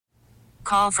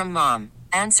call from mom.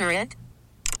 Answer it.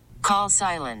 Call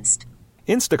silenced.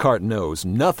 Instacart knows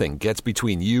nothing gets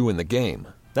between you and the game.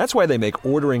 That's why they make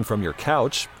ordering from your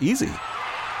couch easy.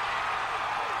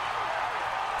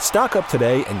 Stock up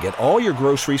today and get all your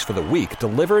groceries for the week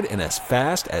delivered in as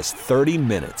fast as 30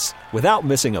 minutes without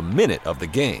missing a minute of the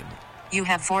game. You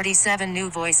have 47 new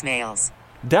voicemails.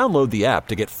 Download the app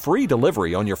to get free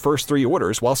delivery on your first 3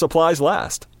 orders while supplies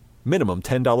last. Minimum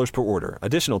 $10 per order.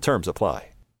 Additional terms apply.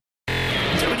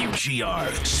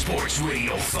 WGR Sports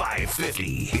Radio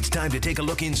 550. It's time to take a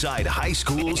look inside high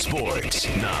school sports.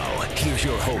 Now, here's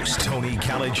your host, Tony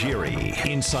Caligiuri.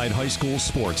 Inside High School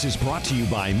Sports is brought to you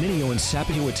by Mineo and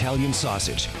Sapio Italian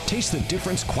Sausage. Taste the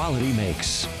difference quality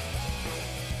makes.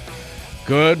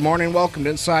 Good morning. Welcome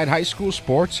to Inside High School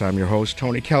Sports. I'm your host,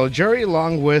 Tony Caligiuri,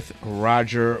 along with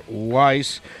Roger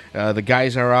Weiss. The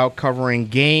guys are out covering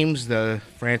games.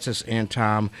 Francis and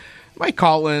Tom might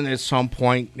call in at some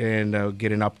point and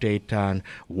get an update on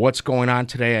what's going on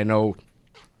today. I know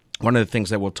one of the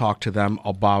things that we'll talk to them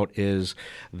about is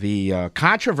the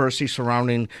controversy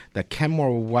surrounding the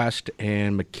Kenmore West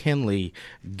and McKinley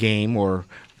game, or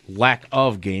lack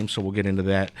of game, so we'll get into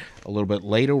that a little bit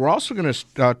later. We're also going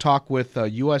to talk with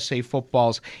USA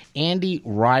Football's Andy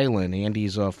Ryland.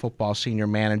 Andy's a football senior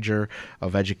manager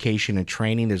of education and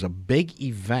training. There's a big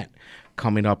event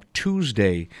coming up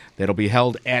Tuesday that'll be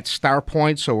held at Star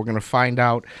Point, so we're going to find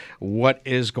out what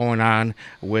is going on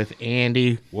with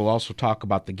Andy. We'll also talk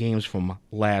about the games from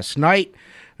last night.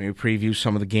 We preview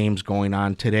some of the games going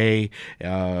on today.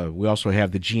 We also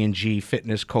have the G&G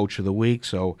Fitness Coach of the Week,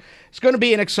 so it's going to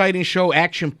be an exciting show,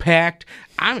 action-packed.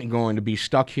 I'm going to be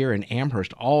stuck here in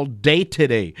Amherst all day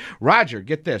today. Roger,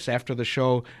 get this. After the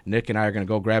show, Nick and I are going to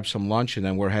go grab some lunch, and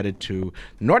then we're headed to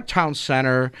Northtown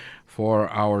Center for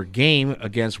our game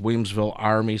against Williamsville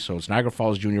Army. So it's Niagara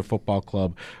Falls Junior Football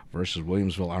Club versus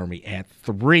Williamsville Army at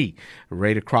 3.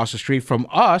 Right across the street from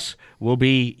us will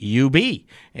be UB,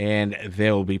 and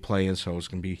they'll be playing, so it's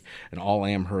going to be an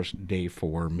all-Amherst day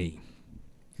for me.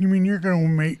 You mean you're going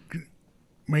to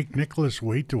make Nicholas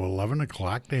wait till 11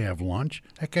 o'clock to have lunch?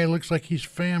 That guy looks like he's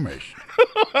famished.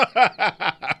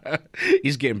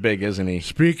 He's getting big, isn't he?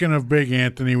 Speaking of big,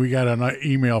 Anthony, we got an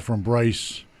email from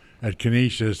Bryce at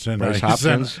Canisius, and Bryce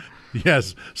Hopkins?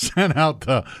 Sent out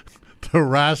the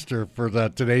roster for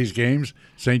today's games.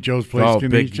 St. Joe's plays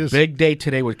Canisius. Big day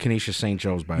today with Canisius St.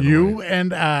 Joe's, by the way. You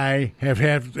and I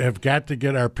have got to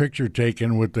get our picture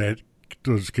taken with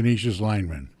those Canisius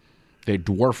linemen. They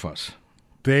dwarf us.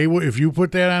 If you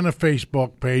put that on a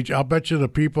Facebook page, I'll bet you the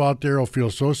people out there will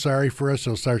feel so sorry for us,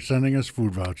 they'll start sending us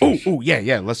food vouchers. Oh,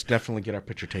 yeah. Let's definitely get our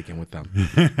picture taken with them.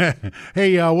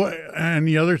 Hey, and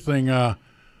the other thing,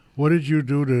 what did you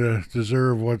do to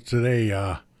deserve what today?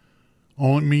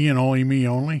 Only me and only me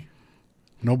only?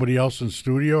 Nobody else in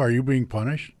studio? Are you being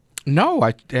punished? No,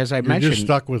 as I You're mentioned, just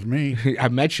stuck with me. I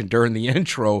mentioned during the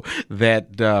intro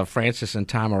that Francis and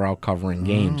Tom are out covering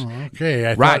games. Oh,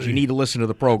 okay. Rod, you need to listen to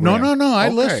the program. No. I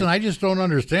Okay. listen. I just don't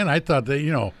understand. I thought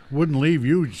that, wouldn't leave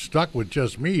you stuck with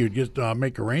just me. You'd just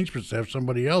make arrangements to have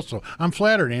somebody else. So I'm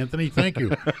flattered, Anthony. Thank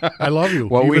you. I love you,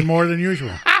 even more than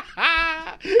usual.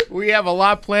 We have a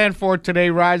lot planned for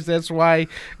today, Raj. That's why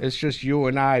it's just you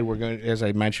and I. We're going, as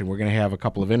I mentioned, we're going to have a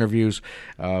couple of interviews.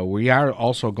 We are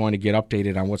also going to get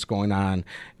updated on what's going on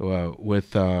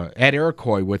with at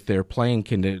Iroquois with their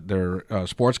their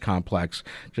sports complex.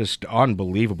 Just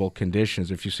unbelievable conditions.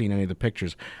 If you've seen any of the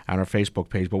pictures on our Facebook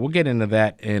page, but we'll get into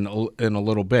that in a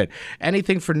little bit.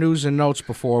 Anything for news and notes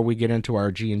before we get into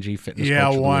our G&G Fitness? Yeah,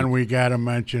 one we got to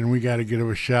mention. We got to give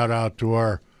a shout out to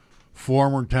our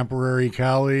former temporary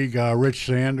colleague, Rich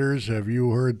Sanders. Have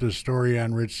you heard the story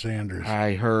on Rich Sanders?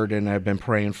 I heard, and I've been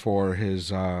praying for his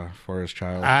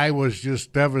child. I was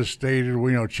just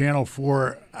devastated. Channel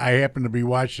 4, I happen to be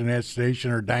watching that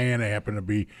station, or Diana happened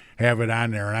to have it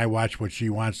on there, and I watch what she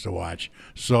wants to watch.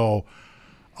 So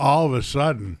all of a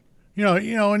sudden,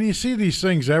 and you see these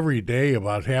things every day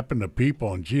about happen to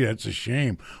people, and gee, that's a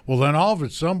shame. Well, then all of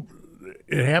it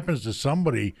happens to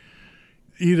somebody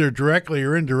either directly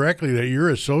or indirectly that you're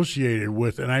associated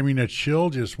with. And I mean, a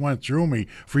chill just went through me.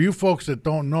 For you folks that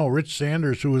don't know, Rich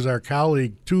Sanders, who was our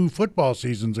colleague 2 football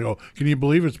seasons ago, can you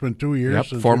believe it's been 2 years? Yep,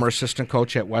 since former assistant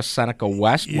coach at West Seneca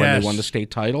West when they won the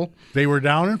state title. They were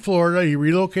down in Florida. He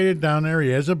relocated down there. He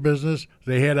has a business.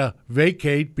 They had to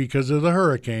vacate because of the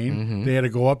hurricane. Mm-hmm. They had to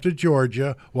go up to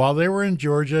Georgia. While they were in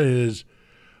Georgia, his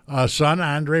son,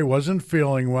 Andre, wasn't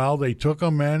feeling well. They took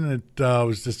him in. It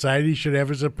was decided he should have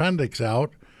his appendix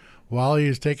out. while he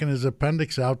was taking his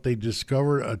appendix out, they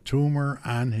discovered a tumor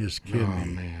on his kidney. Oh,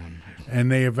 man. And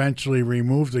they eventually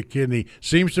removed the kidney.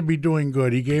 Seems to be doing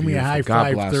good. He gave me a high God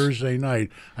five bless. Thursday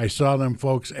night. I saw them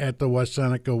folks at the West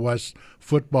Seneca West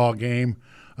football game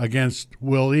against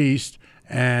Will East,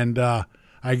 and I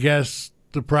guess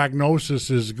the prognosis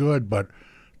is good. But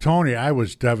Tony, I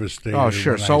was devastated. Oh,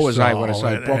 sure. when So was I when I all saw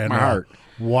it. that, Broke my heart.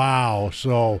 Wow.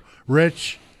 So,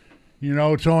 Rich, you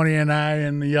know, Tony and I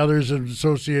and the others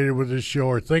associated with this show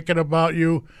are thinking about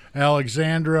you,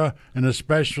 Alexandra, and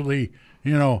especially,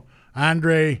 you know,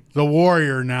 Andre the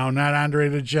Warrior now, not Andre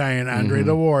the Giant, Andre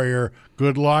the Warrior.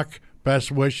 Good luck.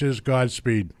 Best wishes.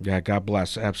 Godspeed. Yeah, God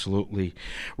bless. Absolutely.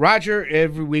 Roger,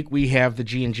 every week we have the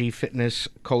G&G Fitness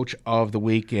Coach of the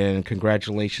Week, and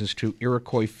congratulations to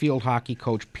Iroquois field hockey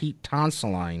coach Pete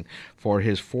Tonseline for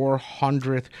his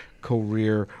 400th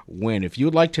career win. If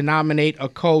you'd like to nominate a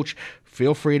coach,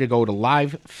 feel free to go to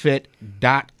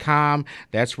livefit.com.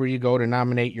 That's where you go to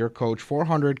nominate your coach.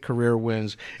 400 career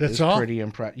wins. That's is all? pretty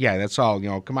impressive. Yeah, that's all. You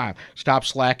know, come on. Stop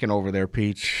slacking over there,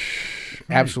 Pete.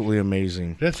 Absolutely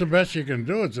amazing. That's the best you can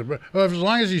do. Well, as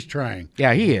long as he's trying.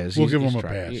 Yeah, he is. We'll He's give him a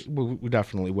trying. pass. We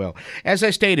definitely will. As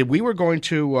I stated, we're going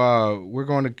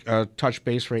to touch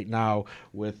base right now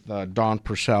with Dawn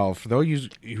Purcell. For those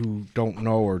of you who don't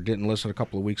know or didn't listen a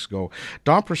couple of weeks ago,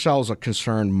 Dawn Purcell is a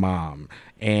concerned mom,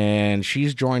 and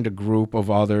she's joined a group of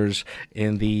others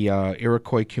in the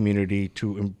Iroquois community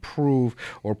to improve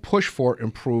or push for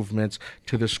improvements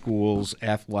to the school's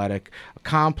athletic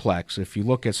complex. If you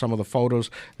look at some of the photos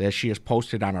that she has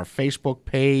posted on our Facebook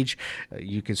page,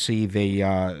 you can see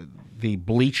the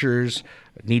bleachers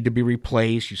need to be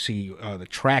replaced. You see the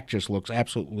track just looks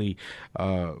absolutely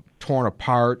torn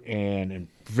apart and in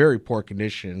very poor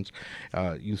conditions.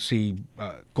 You see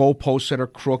goalposts that are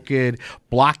crooked,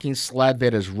 blocking sled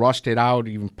that is rusted out,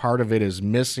 even part of it is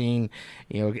missing.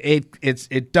 You know,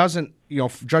 it doesn't, you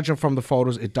know, judging from the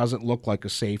photos, it doesn't look like a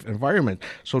safe environment.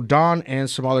 So Dawn and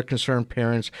some other concerned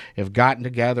parents have gotten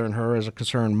together, and her as a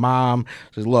concerned mom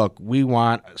says, look, we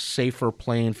want a safer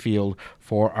playing field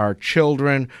for our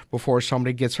children before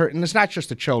somebody gets hurt. And it's not just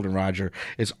the children, Roger.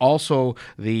 It's also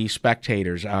the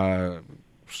spectators.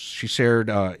 She shared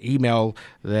an email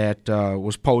that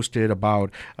was posted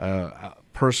about a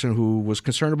person who was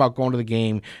concerned about going to the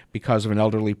game because of an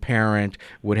elderly parent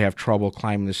would have trouble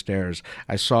climbing the stairs.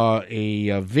 I saw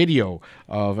a video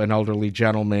of an elderly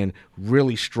gentleman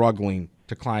really struggling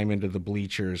to climb into the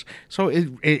bleachers. So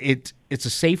it's a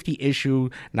safety issue,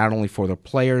 not only for the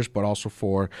players, but also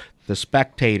for the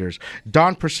spectators.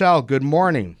 Dawn Purcell, good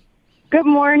morning. Good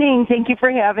morning. Thank you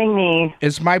for having me.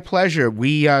 It's my pleasure.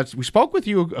 We spoke with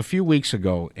you a few weeks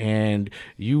ago, and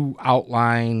you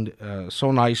outlined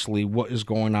so nicely what is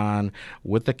going on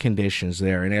with the conditions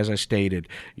there. And as I stated,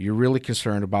 you're really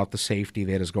concerned about the safety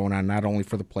that is going on, not only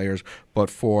for the players, but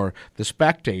for the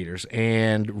spectators.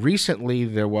 And recently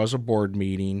there was a board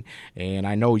meeting, and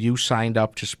I know you signed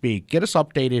up to speak. Get us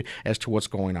updated as to what's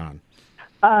going on.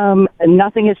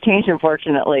 Nothing has changed,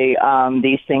 unfortunately.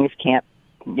 These things can't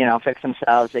fix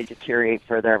themselves. They deteriorate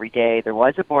further every day. There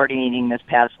was a board meeting this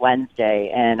past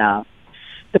Wednesday, and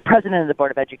the president of the Board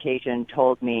of Education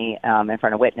told me in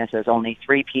front of witnesses only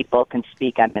 3 people can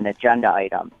speak on an agenda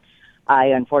item. I,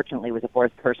 unfortunately, was the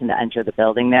 4th person to enter the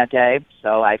building that day,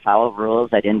 so I followed rules.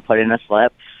 I didn't put in a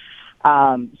slip.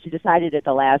 She decided at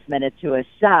the last minute to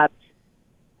accept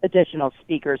additional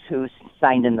speakers who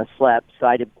signed in the slip, so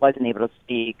I wasn't able to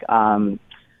speak,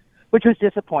 which was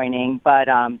disappointing, but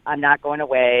I'm not going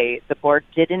away. The board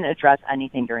didn't address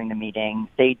anything during the meeting.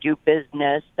 They do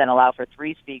business, then allow for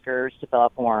 3 speakers to fill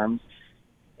out forms.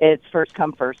 It's first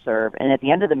come, first serve. And at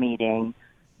the end of the meeting,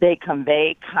 they come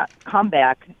back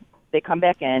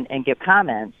in and give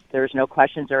comments. There's no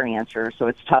questions or answers, so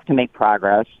it's tough to make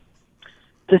progress.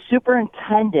 The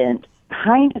superintendent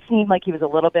kind of seemed like he was a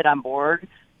little bit on board,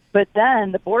 but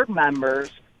then the board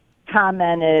members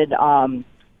commented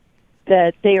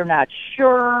that they are not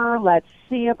sure. Let's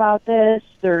see about this.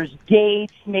 There's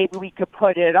dates. Maybe we could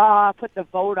put the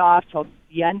vote off till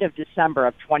the end of December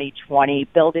of 2020.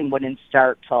 Building wouldn't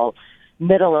start till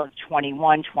middle of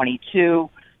 21, 22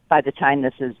 by the time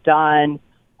this is done.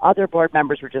 Other board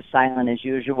members were just silent as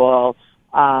usual.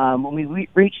 When we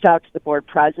reached out to the board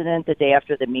president the day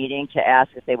after the meeting to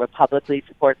ask if they would publicly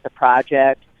support the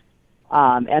project,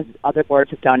 as other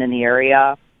boards have done in the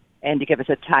area, and to give us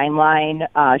a timeline,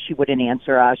 she wouldn't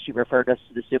answer us. She referred us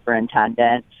to the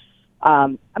superintendent.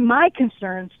 My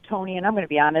concerns, Tony, and I'm going to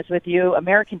be honest with you,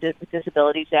 American with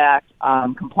Disabilities Act,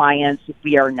 compliance,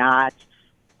 we are not.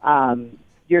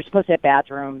 You're supposed to have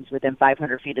bathrooms within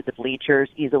 500 feet of the bleachers,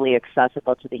 easily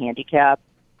accessible to the handicap.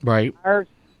 Right. Ours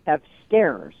have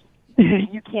stairs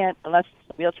You can't, unless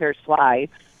wheelchairs fly.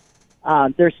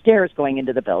 There's stairs going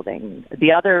into the building.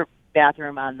 The other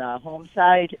bathroom on the home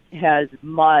side has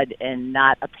mud and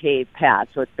not a paved path,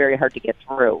 so it's very hard to get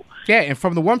through. Yeah, and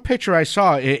from the one picture I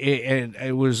saw,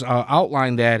 it was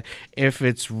outlined that if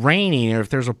it's raining or if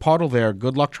there's a puddle there,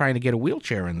 good luck trying to get a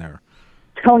wheelchair in there.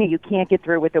 Tony, you can't get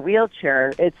through with a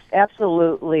wheelchair. It's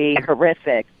absolutely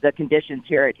horrific, the conditions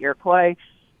here at Iroquois.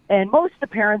 And most of the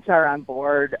parents are on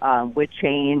board with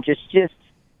change. It's just,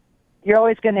 you're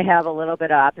always going to have a little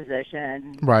bit of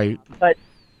opposition. Right. But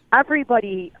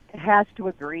everybody has to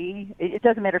agree. It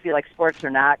doesn't matter if you like sports or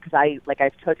not, because like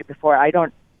I've told you before, I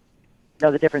don't know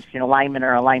the difference between a lineman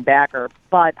or a linebacker,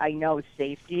 but I know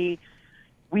safety.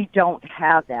 We don't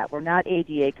have that. We're not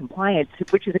ADA compliant,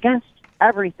 which is against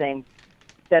everything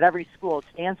that every school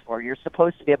stands for. You're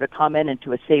supposed to be able to come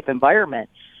into a safe environment.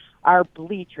 Our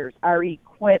bleachers, our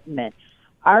equipment,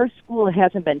 our school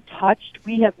hasn't been touched.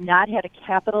 We have not had a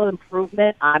capital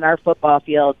improvement on our football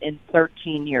field in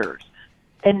 13 years.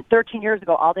 And 13 years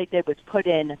ago, all they did was put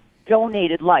in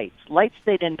donated lights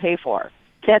they didn't pay for.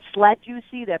 That sled you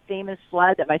see, that famous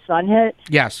sled that my son hit?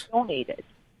 Yes. Donated.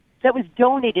 That was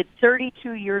donated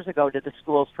 32 years ago to the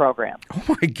school's program.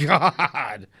 Oh, my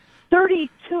God.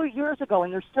 32 years ago,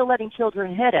 and they're still letting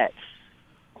children hit it.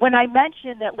 When I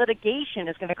mentioned that litigation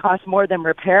is going to cost more than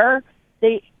repair,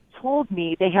 they told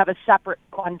me they have a separate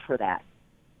fund for that.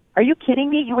 Are you kidding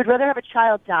me? You would rather have a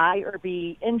child die or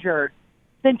be injured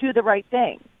than do the right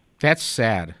thing. That's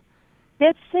sad.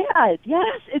 That's sad.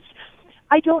 Yes,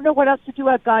 I don't know what else to do.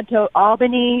 I've gone to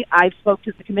Albany. I've spoke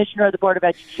to the commissioner of the Board of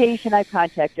Education. I've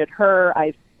contacted her.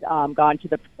 I've gone to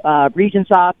the Regent's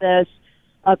office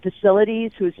of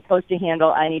facilities, who's supposed to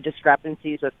handle any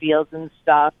discrepancies with fields and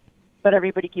stuff. But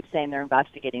everybody keeps saying they're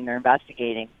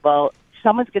investigating. Well,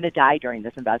 someone's going to die during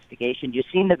this investigation. You've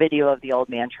seen the video of the old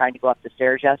man trying to go up the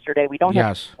stairs yesterday. We don't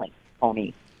have railings,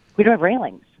 Tony. We don't have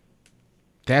railings.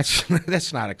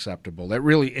 That's not acceptable. That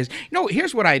really is.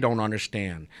 Here's what I don't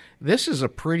understand. This is a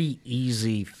pretty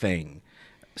easy thing.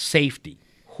 Safety.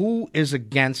 Who is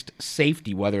against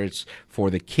safety, whether it's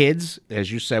for the kids,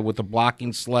 as you said, with the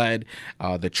blocking sled,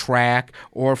 the track,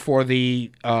 or for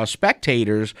the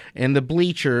spectators in the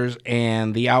bleachers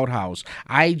and the outhouse?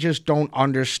 I just don't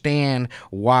understand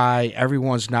why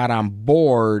everyone's not on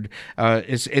board.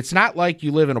 It's not like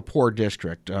you live in a poor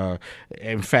district.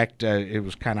 In fact, it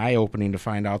was kind of eye-opening to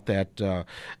find out that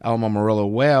Elma Murillo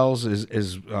Wales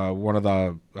is one of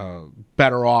the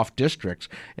better off districts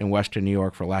in Western New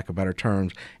York, for lack of better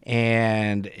terms,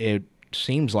 and it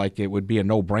seems like it would be a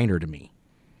no-brainer to me.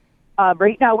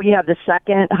 Right now we have the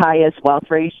second highest wealth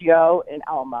ratio in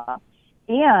Elma,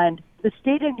 and the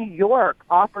state of New York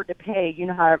offered to pay, you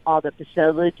know how all the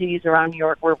facilities around New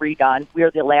York were redone. We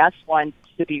are the last ones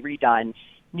to be redone.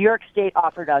 New York State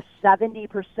offered us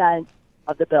 70%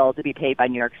 of the bill to be paid by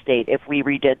New York State if we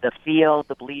redid the field,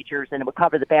 the bleachers, and it would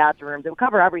cover the bathrooms. It would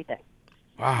cover everything.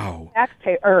 Wow.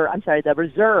 The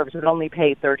reserves would only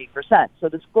pay 30%. So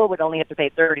the school would only have to pay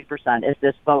 30% if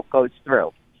this vote goes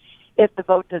through. If the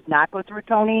vote does not go through,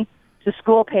 Tony, the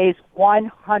school pays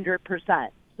 100%.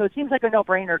 So it seems like a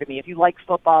no-brainer to me. If you like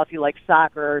football, if you like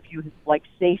soccer, if you like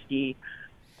safety,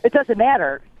 it doesn't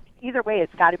matter. Either way,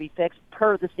 it's got to be fixed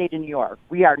per the state of New York.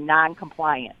 We are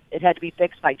non-compliant. It had to be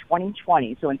fixed by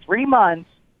 2020. So in 3 months,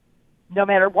 no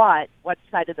matter what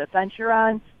side of the fence you're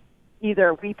on,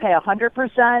 either we pay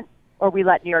 100% or we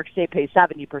let New York State pay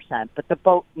 70%, but the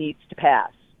vote needs to pass.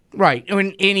 Right,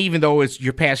 and even though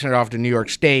you're passing it off to New York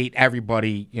State,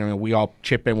 everybody, we all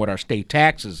chip in with our state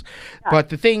taxes. Yeah. But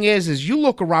the thing is you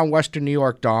look around Western New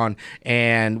York, Dawn,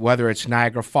 and whether it's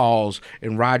Niagara Falls,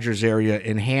 in Rogers area,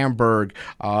 in Hamburg,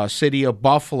 city of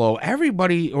Buffalo,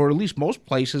 everybody, or at least most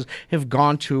places, have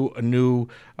gone to a new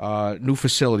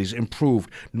facilities, improved.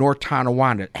 North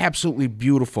Tonawanda, absolutely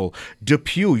beautiful.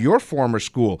 Depew, your former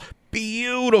school,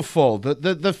 beautiful.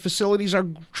 The facilities are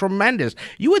tremendous.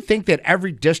 You would think that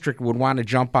every district would want to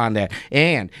jump on that.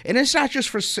 And it's not just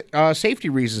for safety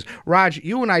reasons. Raj,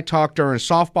 you and I talked during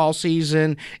softball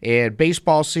season and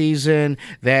baseball season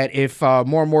that if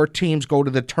more and more teams go to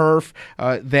the turf,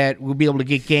 that we'll be able to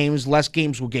get games. Less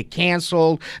games will get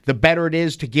canceled. The better it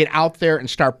is to get out there and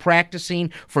start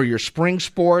practicing for your spring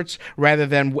sports rather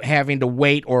than having to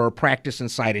wait or practice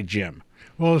inside a gym.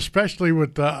 Well, especially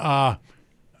with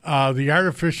the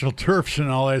artificial turfs and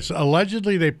all that.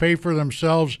 Allegedly, they pay for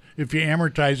themselves if you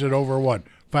amortize it over,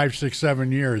 5, 6,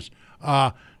 7 years.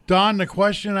 Dawn, the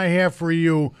question I have for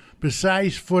you,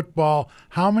 besides football,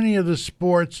 how many of the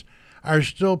sports are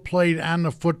still played on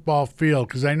the football field?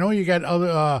 Because I know you got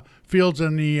other fields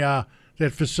in the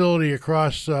that facility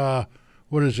across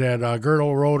what is that,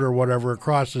 Girdle Road or whatever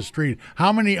across the street.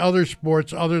 How many other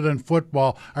sports other than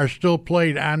football are still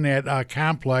played on that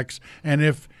complex? And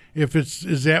if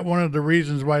is that one of the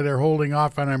reasons why they're holding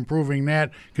off on improving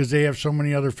that, because they have so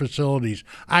many other facilities?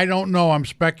 I don't know. I'm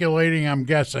speculating. I'm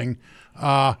guessing.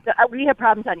 We have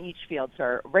problems on each field,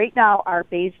 sir. Right now, our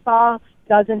baseball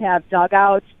doesn't have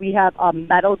dugouts. We have a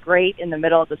metal grate in the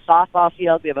middle of the softball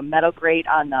field. We have a metal grate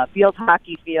on the field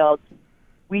hockey field.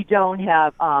 We don't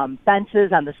have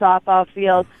fences on the softball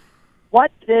field.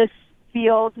 What this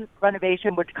field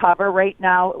renovation would cover right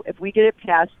now, if we get it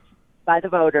passed by the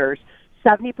voters,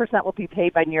 70% will be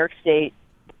paid by New York State.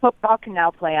 Football can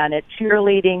now play on it.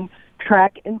 Cheerleading,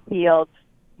 track and field,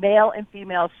 male and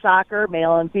female soccer,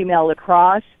 male and female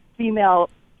lacrosse, female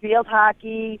field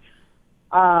hockey,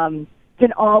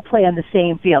 can all play on the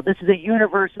same field. This is a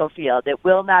universal field. It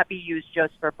will not be used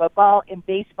just for football, and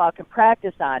baseball can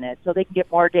practice on it so they can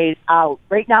get more days out.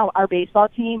 Right now, our baseball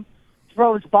team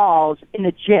throws balls in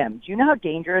the gym. Do you know how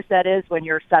dangerous that is when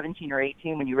you're 17 or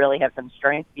 18, when you really have some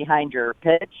strength behind your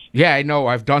pitch? Yeah, I know.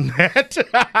 I've done that.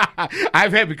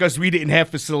 I've had, because we didn't have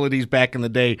facilities back in the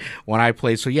day when I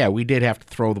played. So, yeah, we did have to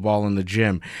throw the ball in the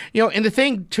gym. You know, and the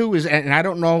thing, too, is, and I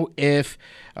don't know if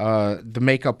the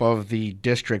makeup of the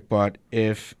district, but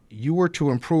if you were to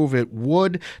improve it,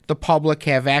 would the public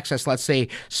have access? Let's say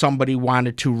somebody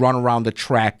wanted to run around the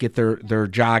track, get their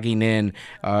jogging in,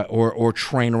 or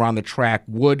train around the track.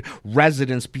 Would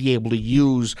residents be able to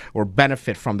use or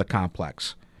benefit from the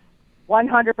complex?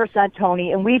 100%,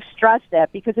 Tony, and we've stressed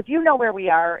that, because if you know where we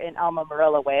are in Alma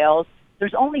Marilla, Wales,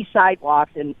 there's only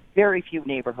sidewalks in very few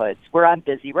neighborhoods. We're on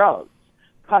busy roads,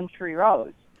 country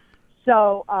roads.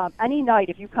 So any night,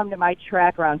 if you come to my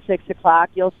track around 6 o'clock,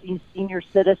 you'll see senior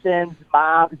citizens,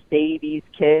 moms, babies,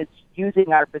 kids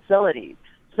using our facilities.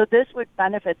 So this would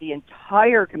benefit the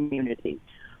entire community,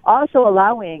 also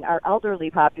allowing our elderly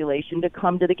population to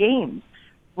come to the games.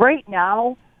 Right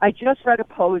now, I just read a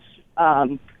post,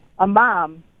 a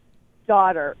mom,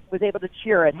 daughter, was able to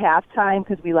cheer at halftime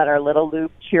because we let our little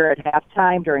Luke cheer at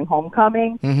halftime during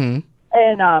homecoming. Mm-hmm.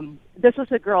 And this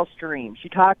was a girl's dream. She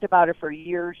talked about it for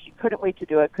years. She couldn't wait to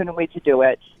do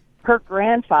it. Her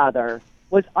grandfather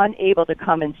was unable to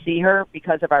come and see her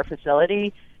because of our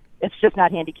facility. It's just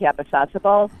not handicap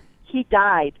accessible. He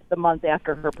died the month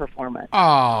after her performance.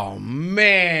 Oh,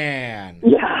 man.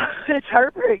 Yeah, it's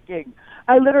heartbreaking.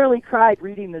 I literally cried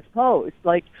reading this post.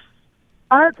 Like,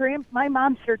 my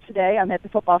mom's here today. I'm at the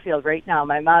football field right now.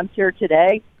 My mom's here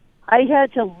today. I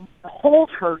had to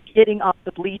hold her getting up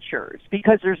the bleachers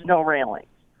because there's no railing.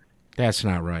 That's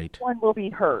not right. Someone will be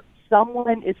hurt.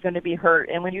 Someone is going to be hurt.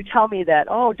 And when you tell me that,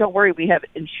 oh, don't worry, we have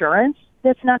insurance,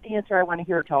 that's not the answer I want to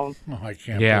hear, Tone. Oh, I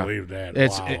can't believe that.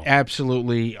 It's wow.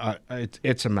 Absolutely,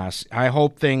 it's a mess. I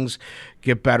hope things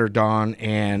get better, Dawn.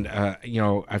 And,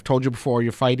 I've told you before,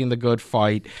 you're fighting the good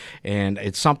fight. And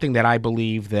it's something that I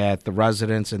believe that the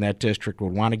residents in that district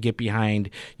would want to get behind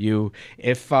you.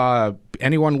 If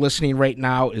anyone listening right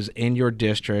now is in your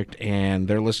district and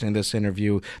they're listening to this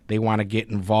interview, they want to get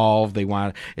involved.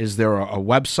 Is there a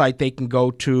website they can go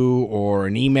to, or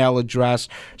an email address,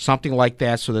 something like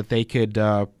that, so that they could,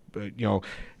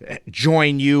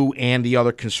 join you and the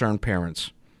other concerned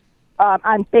parents?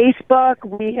 On Facebook,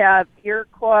 we have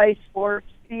Iroquois Sports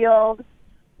Field.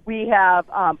 We have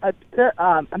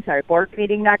board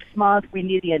meeting next month. We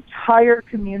need the entire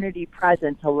community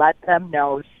present to let them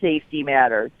know safety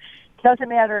matters. It doesn't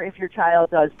matter if your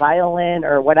child does violin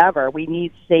or whatever. We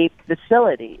need safe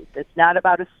facilities. It's not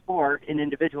about a sport, an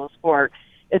individual sport.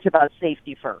 It's about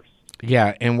safety first.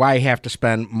 Yeah, and why have to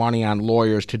spend money on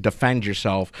lawyers to defend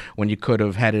yourself when you could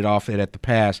have headed off it at the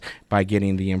pass by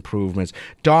getting the improvements?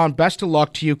 Dawn, best of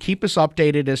luck to you. Keep us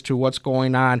updated as to what's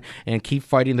going on, and keep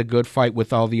fighting the good fight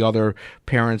with all the other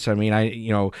parents. I mean,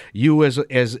 you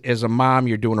as a mom,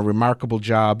 you're doing a remarkable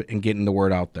job in getting the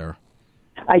word out there.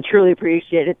 I truly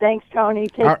appreciate it. Thanks, Tony.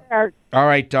 Take care. All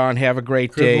right, Dawn, have a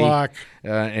great day. Good luck.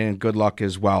 And good luck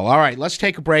as well. All right, let's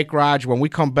take a break, Raj. When we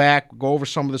come back, we'll go over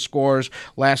some of the scores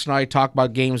last night, talk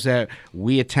about games that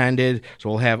we attended. So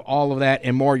we'll have all of that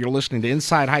and more. You're listening to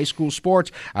Inside High School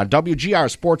Sports on WGR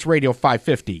Sports Radio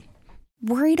 550.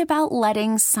 Worried about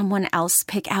letting someone else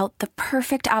pick out the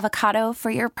perfect avocado for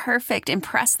your perfect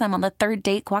impress them on the third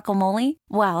date guacamole?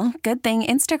 Well, good thing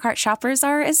Instacart shoppers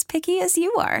are as picky as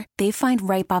you are. They find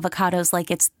ripe avocados like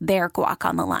it's their guac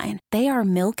on the line. They are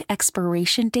milk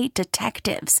expiration date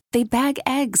detectives. They bag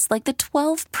eggs like the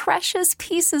 12 precious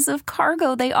pieces of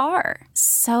cargo they are.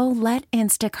 So let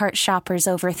Instacart shoppers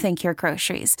overthink your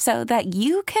groceries so that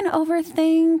you can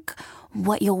overthink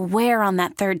what you'll wear on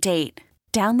that third date.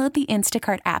 Download the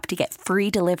Instacart app to get free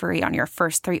delivery on your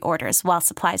first 3 orders while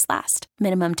supplies last.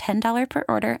 Minimum $10 per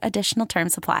order. Additional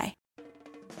terms apply.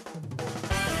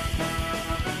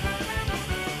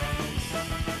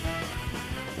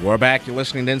 We're back. You're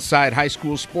listening to Inside High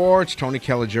School Sports. Tony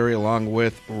Caligiuri along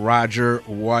with Roger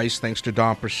Weiss. Thanks to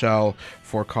Don Purcell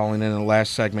for calling in the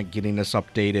last segment, getting us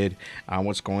updated on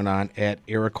what's going on at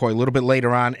Iroquois. A little bit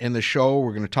later on in the show,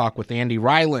 we're going to talk with Andy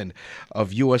Ryland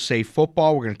of USA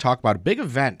Football. We're going to talk about a big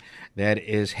event that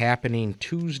is happening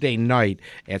Tuesday night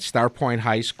at Star Point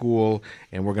High School,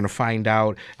 and we're going to find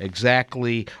out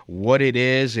exactly what it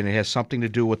is, and it has something to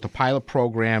do with the pilot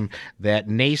program that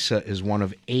NASA is one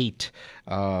of 8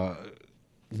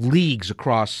 leagues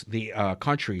across the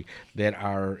country that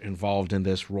are involved in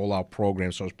this rollout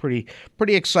program. So it's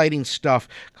pretty exciting stuff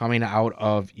coming out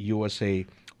of USA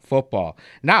Football.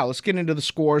 Now, let's get into the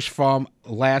scores from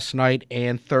last night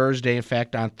and Thursday. In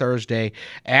fact, on Thursday,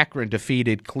 Akron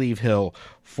defeated Cleve Hill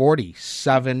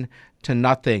 47-0.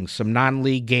 Some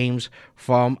non-league games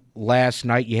from last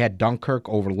night. You had Dunkirk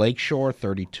over Lakeshore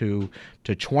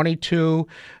 32-22.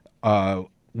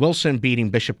 Wilson beating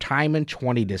Bishop Timon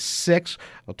 20-6.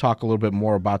 I'll talk a little bit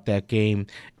more about that game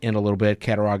in a little bit.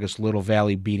 Cattaraugus Little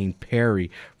Valley beating Perry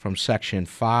from Section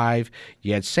 5.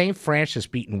 You had St. Francis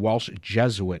beating Welsh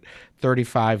Jesuit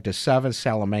 35-7.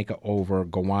 Salamanca over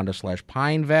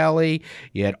Gowanda/Pine Valley.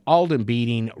 You had Alden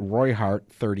beating Roy Hart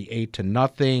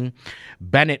 38-0.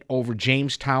 Bennett over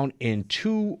Jamestown in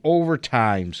 2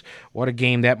 overtimes. What a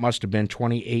game that must have been,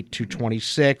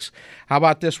 28-26. How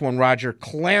about this one, Roger?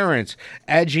 Clarence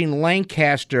edging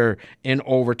Lancaster in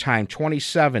overtime,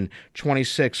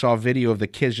 27-26. Saw a video of the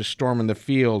kids just storming the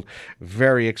field.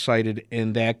 Very excited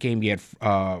in that game. You had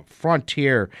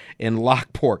Frontier in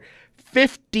Lockport,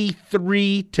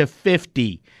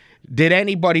 53-50. Did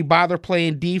anybody bother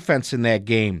playing defense in that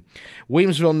game?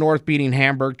 Williamsville North beating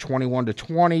Hamburg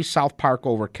 21-20. South Park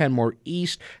over Kenmore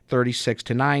East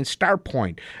 36-9. Star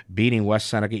Point beating West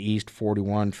Seneca East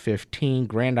 41-15.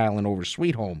 Grand Island over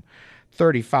Sweet Home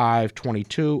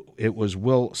 35-22. It was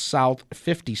Will South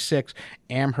 56,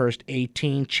 Amherst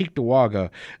 18. Cheektowaga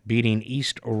beating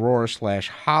East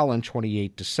Aurora/Holland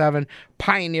 28-7.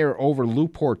 Pioneer over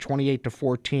Newport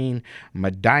 28-14.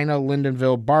 Medina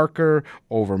Lindenville Barker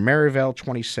over Maryvale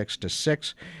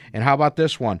 26-6. And how about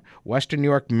this one? Western New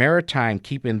York Maritime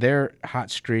keeping their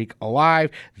hot streak alive.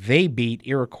 They beat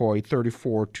Iroquois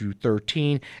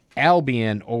 34-13.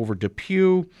 Albion over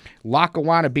Depew.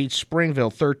 Lackawanna beat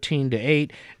Springville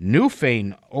 13-8.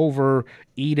 Newfane over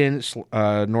Eden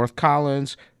North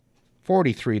Collins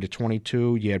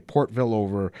 43-22. You had Portville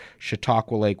over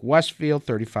Chautauqua Lake Westfield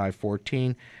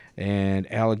 35-14.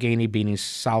 And Allegheny beating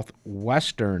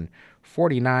Southwestern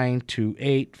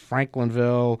 49-8.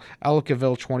 Franklinville,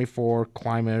 Ellicottville 24.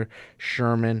 Clymer,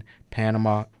 Sherman,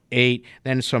 Panama 8.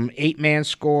 Then some 8-man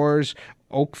scores.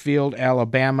 Oakfield,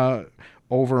 Alabama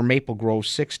over Maple Grove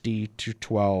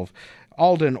 60-12.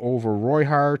 Alden over Roy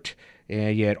Hart.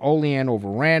 And you had Olean over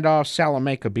Randolph.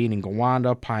 Salamanca beating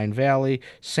Gowanda, Pine Valley.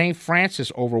 St.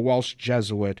 Francis over Welsh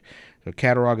Jesuit. So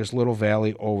Cattaraugus Little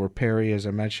Valley over Perry, as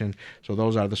I mentioned. So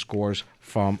those are the scores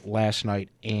from last night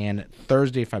and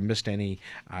Thursday. If I missed any,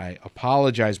 I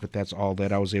apologize, but that's all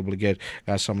that I was able to get.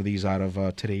 Got some of these out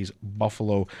of today's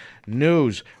Buffalo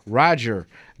News. Roger,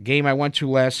 game I went to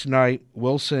last night,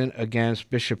 Wilson against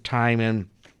Bishop Timon.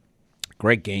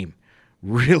 Great game.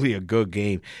 Really a good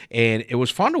game. And it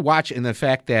was fun to watch in the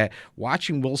fact that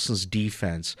watching Wilson's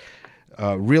defense,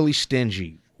 really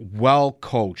stingy, well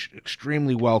coached,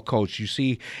 extremely well coached. You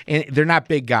see, and they're not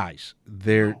big guys.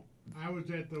 I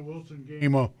was at the Wilson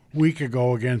game a week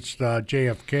ago against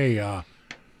JFK.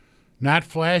 Not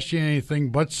flashy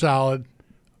anything, but solid.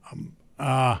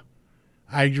 I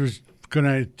was going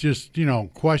to just,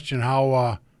 question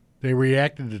how they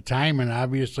reacted to time, and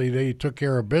obviously they took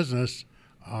care of business.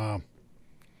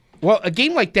 Well, a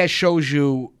game like that shows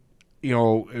you,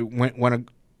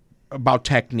 about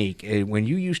technique. When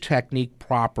you use technique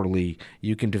properly,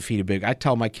 you can defeat a big. I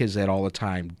tell my kids that all the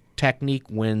time. Technique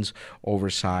wins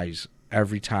over size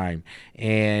every time.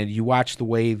 And you watch the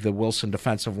way the Wilson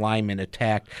defensive linemen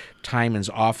attacked Timon's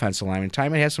offensive lineman.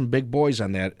 Timon has some big boys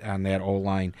on that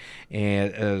O-line.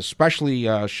 And especially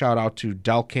shout out to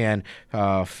Delcan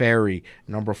Ferry,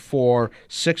 number 4,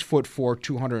 6'4",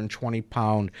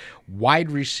 220-pound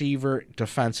wide receiver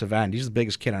defensive end. He's the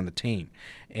biggest kid on the team.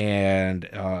 And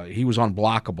he was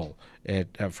unblockable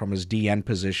from his DN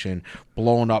position,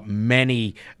 blowing up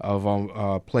many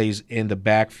of plays in the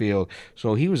backfield.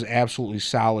 So he was absolutely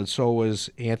solid. So was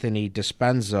Anthony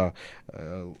Dispenza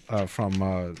from,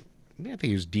 I think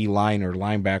he was D-line or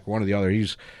linebacker, one or the other.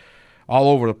 He's all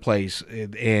over the place,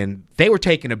 and they were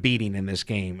taking a beating in this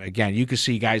game. Again, you could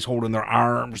see guys holding their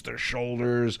arms, their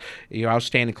shoulders. I was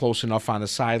standing close enough on the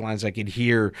sidelines I could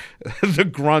hear the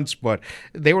grunts, but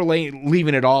they were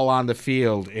leaving it all on the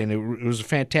field, and it was a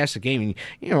fantastic game.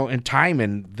 And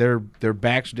Timon, their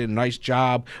backs did a nice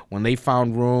job when they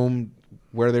found room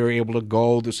where they were able to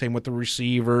go. The same with the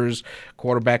receivers.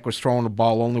 Quarterback was throwing the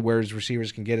ball only where his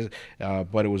receivers can get it.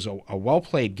 But it was a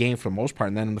well-played game for the most part.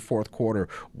 And then in the fourth quarter,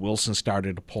 Wilson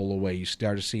started to pull away. You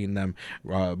started seeing them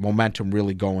momentum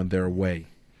really going their way.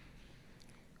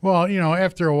 Well,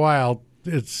 after a while,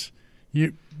 it's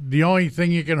the only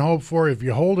thing you can hope for if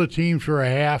you hold a team for a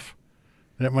half,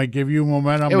 that might give you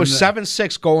momentum. It was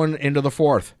 7-6 going into the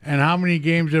fourth. And how many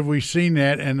games have we seen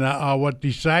that? And what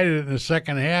decided it in the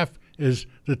second half is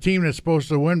the team that's supposed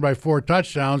to win by 4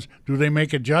 touchdowns, do they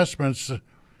make adjustments?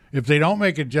 If they don't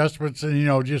make adjustments,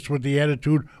 and just with the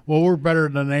attitude, well, we're better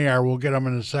than they are, we'll get them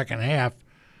in the second half,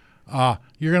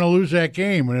 you're going to lose that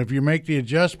game. And if you make the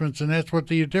adjustments, and that's what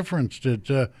the difference did.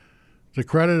 To the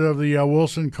credit of the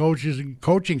Wilson coaches and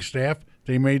coaching staff,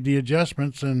 they made the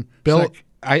adjustments. And Bill,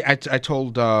 I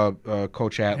told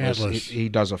Coach Atlas. He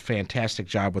does a fantastic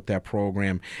job with that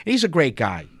program. And he's a great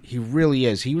guy. He really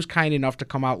is. He was kind enough to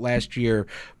come out last year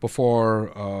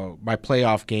before my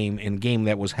playoff game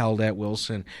that was held at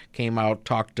Wilson. Came out,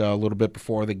 talked a little bit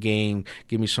before the game,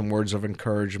 give me some words of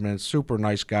encouragement. Super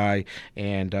nice guy,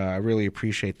 and I really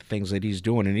appreciate the things that he's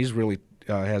doing. And he's really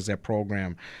has that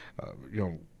program,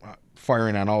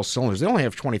 firing on all cylinders. They only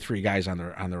have 23 guys on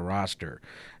their roster.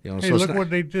 Hey, so look what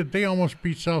they did. They almost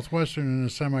beat Southwestern in the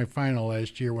semifinal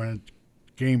last year when a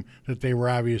game that they were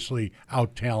obviously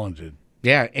out-talented.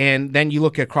 Yeah, and then you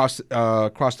look across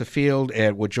the field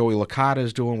at what Joey Licata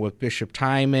is doing with Bishop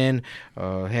Timon.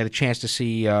 Had a chance to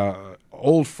see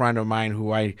old friend of mine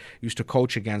who I used to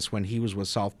coach against when he was with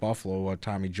South Buffalo,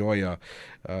 Tommy Joya.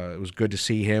 It was good to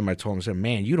see him. I told him, I said,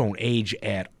 man, you don't age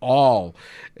at all.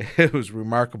 It was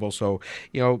remarkable. So,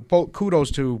 kudos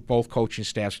to both coaching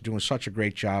staffs for doing such a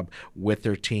great job with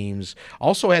their teams.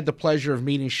 Also had the pleasure of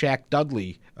meeting Shaq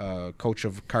Dudley, coach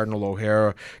of Cardinal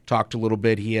O'Hara. Talked a little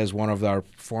bit. He has one of our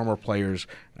former players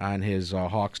on his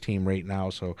Hawks team right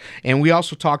now. And we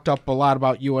also talked up a lot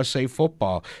about USA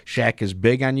football. Shaq is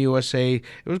big on USA. It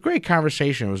was a great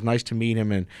conversation. It was nice to meet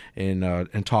him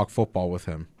and talk football with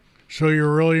him. So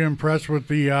you're really impressed with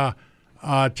the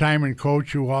Timon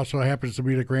coach, who also happens to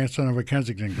be the grandson of a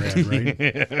Kensington grad,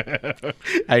 right?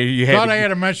 I had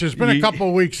to mention. It's been a couple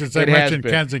of weeks since I mentioned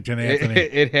Kensington, Anthony.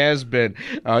 It has been.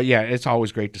 It's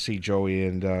always great to see Joey,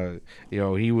 and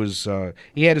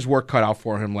he had his work cut out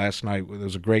for him last night. It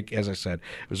was a great, as I said,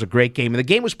 it was a great game, and the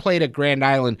game was played at Grand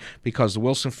Island because the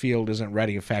Wilson Field isn't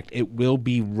ready. In fact, it will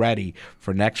be ready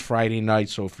for next Friday night.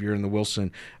 So if you're in the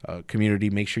Wilson community,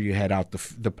 make sure you head out.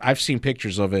 I've seen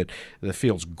pictures of it. The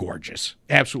field's gorgeous.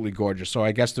 Absolutely gorgeous. So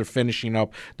I guess they're finishing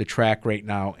up the track right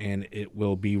now, and it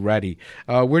will be ready.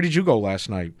 Where did you go last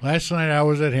night? Last night I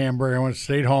was at Hamburg. I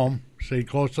stayed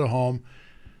close to home.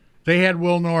 They had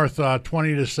Will North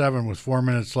 20-7 with 4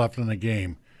 minutes left in the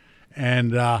game.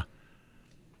 And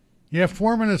you have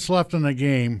 4 minutes left in the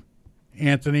game,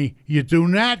 Anthony. You do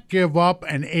not give up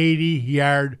an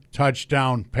 80-yard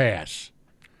touchdown pass.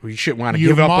 Well, you shouldn't want to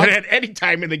give up at any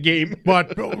time in the game.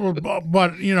 but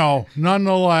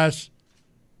nonetheless,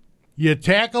 you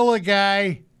tackle a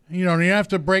guy, you don't have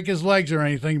to break his legs or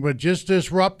anything, but just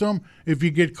disrupt him. If you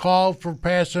get called for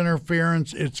pass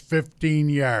interference, it's 15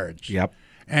 yards. Yep.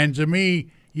 And to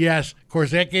me, yes, of course,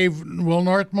 that gave Will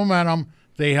North momentum.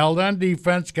 They held on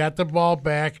defense, got the ball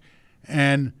back,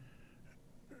 and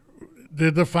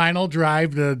did the final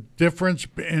drive. The difference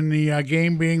in the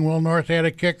game being Will North had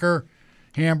a kicker.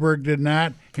 Hamburg did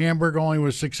not. Hamburg only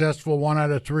was successful 1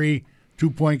 out of 3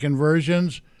 two-point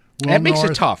conversions. That makes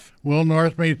it tough. Will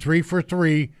North made 3 for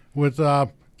 3 with the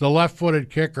left-footed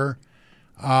kicker.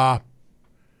 And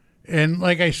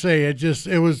like I say,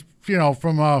 it was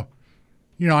from a,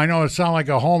 I know it sounds like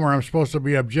a homer. I'm supposed to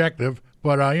be objective.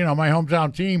 But, my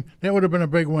hometown team, that would have been a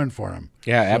big win for them.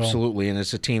 Yeah, absolutely. And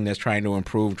it's a team that's trying to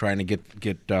improve, trying to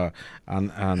get on.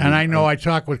 And I know I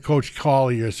talked with Coach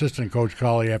Cawley, Assistant Coach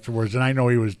Cawley, afterwards, and I know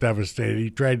he was devastated.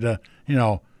 He tried to,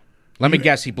 Let me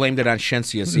guess, he blamed it on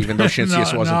Shinsius, even though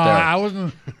Shinsius wasn't there. I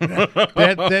wasn't.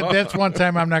 That's one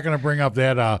time I'm not going to bring up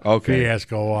that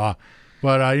fiasco.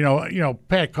 But,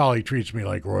 Pat Cawley treats me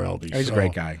like royalty. He's a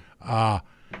great guy.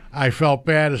 I felt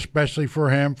bad, especially for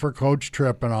him, for Coach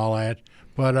Tripp and all that.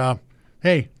 But,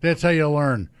 hey, that's how you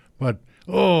learn. But,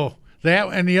 that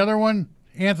and the other one,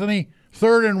 Anthony,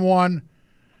 3rd and 1,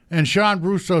 and Sean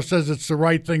Brusso says it's the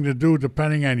right thing to do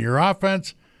depending on your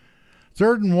offense.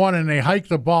 3rd and 1, and they hike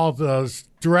the ball to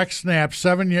direct snap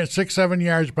 6, 7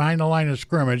 yards behind the line of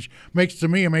scrimmage. It makes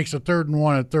a 3rd and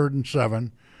 1 and 3rd and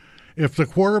 7. If the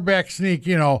quarterback sneak,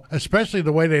 especially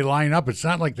the way they line up, it's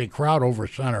not like they crowd over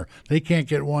center. They can't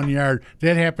get 1 yard.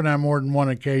 That happened on more than one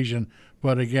occasion.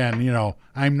 But again,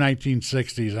 I'm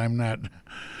 1960s. I'm not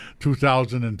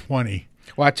 2020.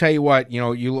 Well, I tell you what,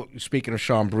 speaking of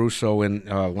Sean Brusso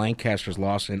and Lancaster's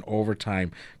loss in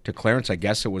overtime to Clarence, I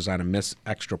guess it was on a missed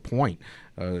extra point.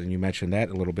 And you mentioned that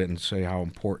a little bit and say how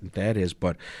important that is.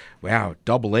 But, wow,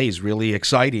 Double-A is really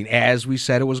exciting, as we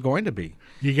said it was going to be.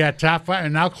 You got top 5,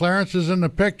 and now Clarence is in the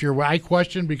picture. I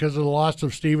question, because of the loss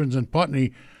of Stevens and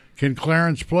Putney, can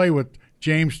Clarence play with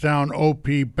Jamestown, OP,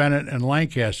 Bennett, and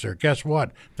Lancaster? Guess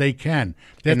what? They can.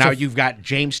 And now you've got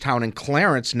Jamestown and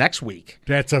Clarence next week.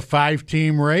 That's a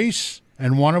 5-team race,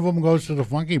 and one of them goes to the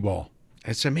Funky Bowl.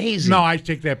 It's amazing. No, I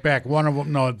take that back. One of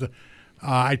them,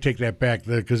 I take that back,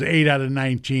 because 8 out of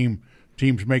 9 teams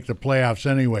make the playoffs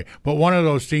anyway. But one of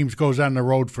those teams goes on the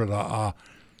road for the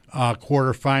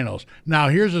quarterfinals. Now,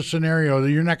 here's a scenario that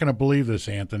you're not going to believe this,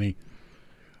 Anthony.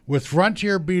 With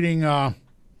Frontier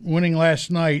winning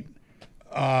last night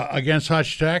against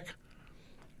Hutch Tech,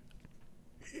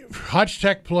 Hutch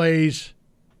Tech plays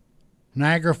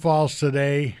Niagara Falls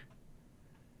today,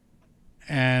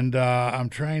 and I'm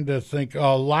trying to think,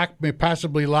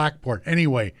 possibly Lockport.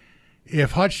 Anyway,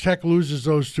 if Hutch Tech loses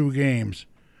those 2 games,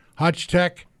 Hutch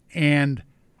Tech and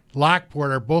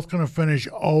Lockport are both going to finish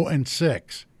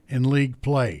 0-6 in league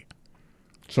play.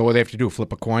 So what do they have to do,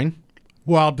 flip a coin?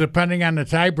 Well, depending on the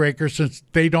tiebreaker, since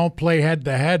they don't play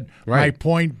head-to-head, right. My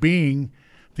point being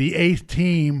the 8th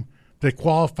team that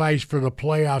qualifies for the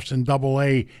playoffs in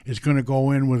Double-A is going to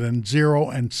go in with a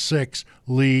 0-6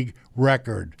 league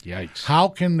record. Yikes. How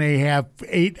can they have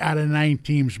 8 out of 9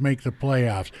 teams make the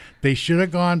playoffs? They should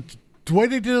have gone – the way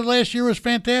they did it last year was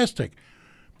fantastic.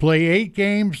 Play 8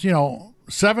 games,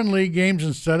 7 league games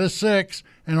instead of 6,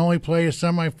 and only play a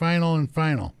semifinal and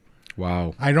final.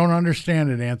 Wow. I don't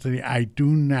understand it, Anthony. I do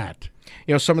not.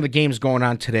 Some of the games going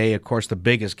on today, of course, the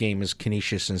biggest game is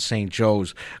Canisius and St.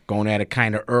 Joe's going at it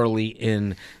kind of early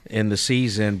in the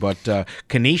season. But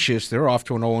Canisius, they're off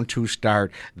to an 0-2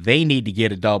 start. They need to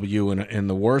get a W in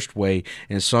the worst way,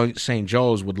 and so St.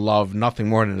 Joe's would love nothing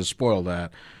more than to spoil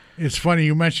that. It's funny,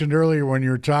 you mentioned earlier when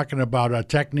you were talking about a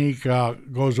technique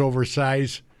goes over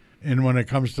size, and when it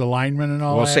comes to linemen and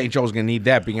all that. Well, St. Joe's going to need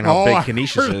that, being how big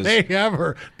Canisius is. They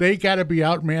got to be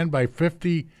outmanned by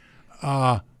 50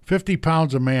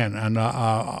 pounds a man on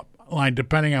the line,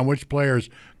 depending on which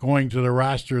player's going to the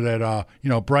roster that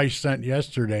Bryce sent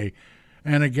yesterday.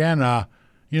 And again,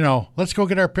 let's go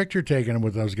get our picture taken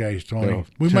with those guys, Tony.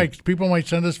 People might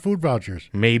send us food vouchers.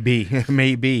 Maybe.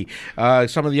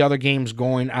 Some of the other games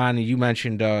going on, you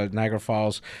mentioned Niagara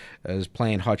Falls is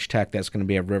playing Hutch Tech. That's going to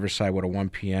be at Riverside with a 1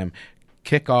 p.m.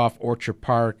 kickoff. Orchard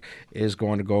Park is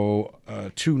going to go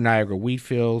to Niagara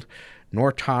Wheatfield.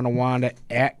 North Tonawanda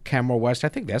at Kenmore West. I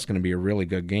think that's going to be a really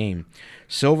good game.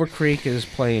 Silver Creek is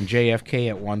playing JFK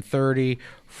at 1:30.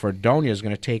 Fredonia is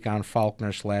going to take on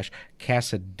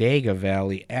Faulkner/Cassadaga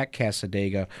Valley at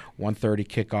Cassadaga. 1:30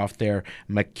 kickoff there.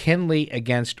 McKinley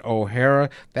against O'Hara.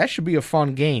 That should be a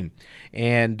fun game.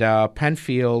 And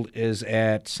Penfield is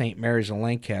at St. Mary's in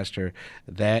Lancaster.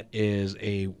 That is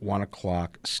a 1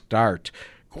 o'clock start.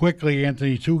 Quickly,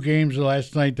 Anthony, 2 games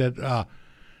last night that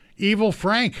Evil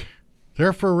Frank,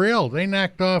 they're for real. They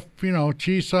knocked off,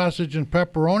 cheese, sausage, and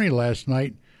pepperoni last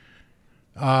night.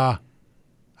 I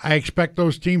expect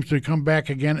those teams to come back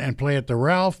again and play at the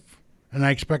Ralph, and I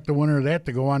expect the winner of that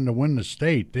to go on to win the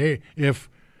state. If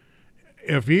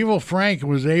Evil Frank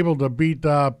was able to beat,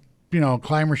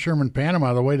 Clymer Sherman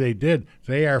Panama the way they did,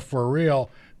 they are for real.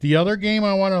 The other game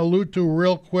I want to allude to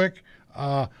real quick,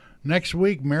 next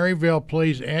week, Maryvale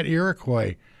plays at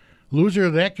Iroquois. Loser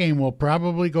of that game will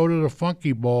probably go to the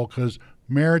Funky Bowl because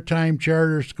Maritime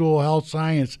Charter School Health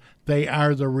Science, they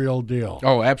are the real deal.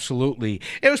 Oh, absolutely.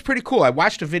 It was pretty cool. I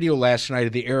watched a video last night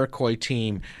of the Iroquois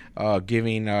team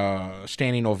giving a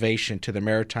standing ovation to the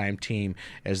Maritime team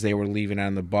as they were leaving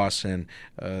on the bus, and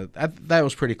that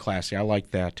was pretty classy. I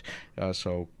like that.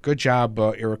 So good job,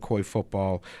 Iroquois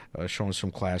football, showing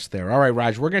some class there. All right,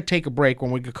 Raj, we're going to take a break.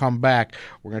 When we come back,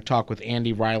 we're going to talk with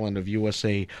Andy Ryland of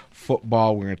USA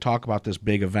Football. We're going to talk about this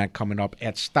big event coming up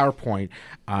at Star Point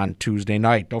on Tuesday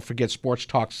night. Don't forget, Sports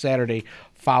Talk Saturday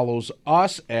follows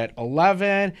us at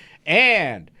 11,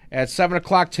 and at 7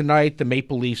 o'clock tonight, the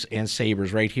Maple Leafs and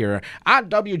Sabres right here on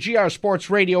WGR Sports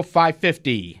Radio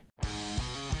 550.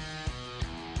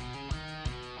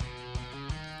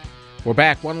 We're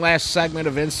back. One last segment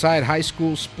of Inside High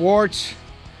School Sports.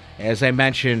 As I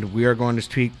mentioned, we are going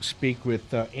to speak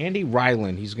with Andy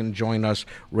Ryland. He's going to join us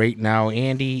right now.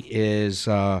 Andy is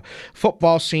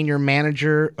football senior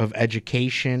manager of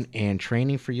education and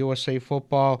training for USA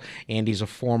Football. Andy's a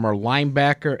former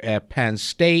linebacker at Penn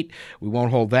State. We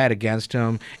won't hold that against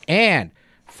him. And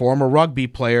former rugby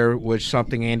player, which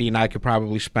something Andy and I could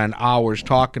probably spend hours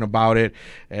talking about it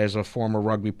as a former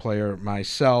rugby player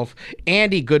myself.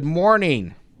 Andy, good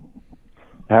morning.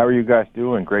 How are you guys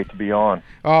doing? Great to be on.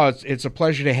 Oh, it's a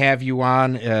pleasure to have you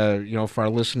on. For our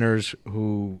listeners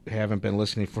who haven't been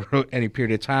listening for any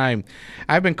period of time,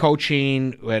 I've been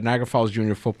coaching at Niagara Falls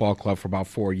Junior Football Club for about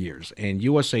 4 years, and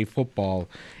USA Football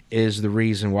is the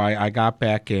reason why I got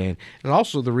back in, and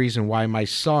also the reason why my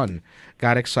son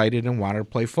got excited and wanted to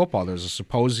play football. There's a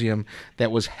symposium that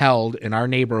was held in our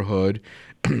neighborhood.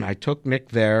 I took Nick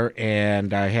there,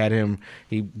 and I had him.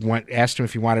 Asked him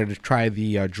if he wanted to try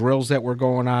the drills that were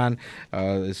going on.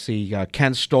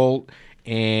 Ken Stolt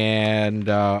and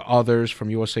others from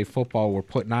USA Football were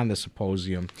putting on the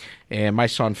symposium, and my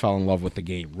son fell in love with the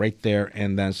game right there,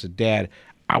 and then said, "Dad,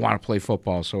 I want to play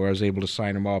football." So I was able to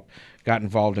sign him up, got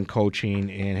involved in coaching,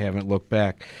 and haven't looked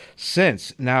back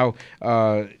since. Now,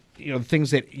 the things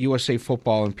that USA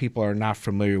Football and people are not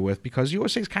familiar with, because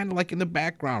USA is kind of like in the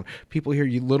background. People hear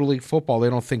Little League football, they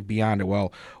don't think beyond it.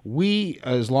 Well, we,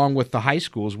 along with the high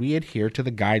schools, we adhere to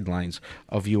the guidelines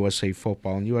of USA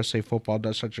Football, and USA Football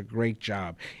does such a great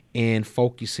job in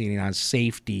focusing on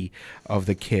safety of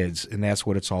the kids, and that's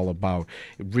what it's all about.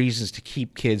 Reasons to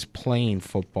keep kids playing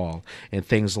football and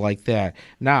things like that.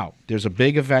 Now, there's a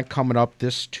big event coming up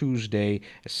this Tuesday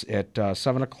at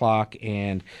 7 o'clock,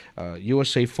 and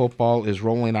USA Football is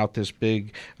rolling out this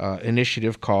big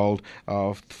initiative called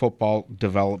Football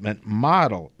Development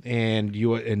Model. And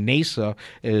NASA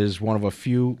is one of a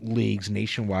few leagues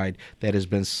nationwide that has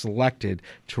been selected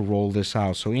to roll this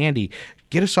out. So, Andy,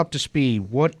 get us up to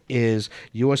speed. What is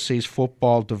USA's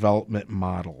Football Development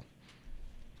Model?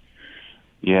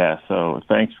 Yeah, so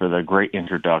thanks for the great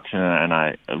introduction, and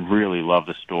I really love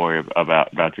the story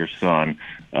about your son.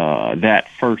 That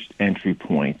first entry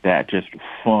point, that just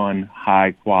fun,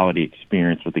 high-quality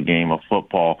experience with the game of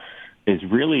football is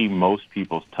really most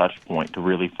people's touch point to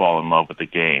really fall in love with the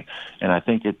game. And I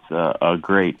think it's a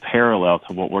great parallel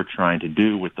to what we're trying to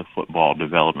do with the football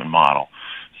development model.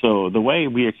 So the way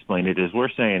we explain it is we're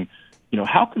saying,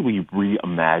 how can we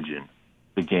reimagine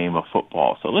the game of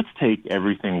football? So let's take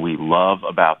everything we love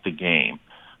about the game,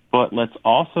 but let's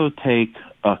also take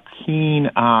a keen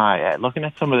eye at looking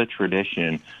at some of the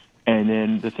tradition and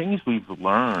then the things we've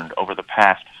learned over the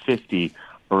past 50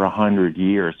 or 100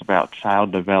 years about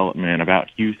child development, about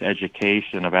youth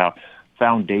education, about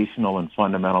foundational and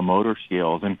fundamental motor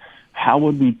skills, and how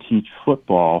would we teach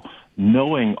football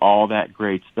knowing all that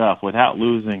great stuff without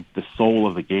losing the soul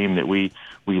of the game that we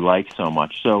like so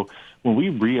much. So when we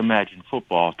reimagine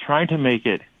football, trying to make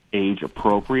it age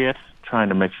appropriate, trying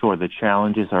to make sure the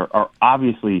challenges are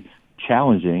obviously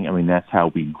challenging. I mean, that's how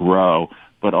we grow,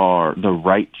 but are the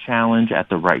right challenge at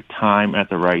the right time, at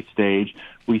the right stage.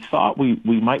 We thought we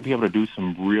might be able to do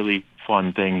some really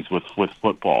fun things with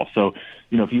football. So,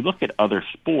 if you look at other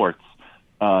sports,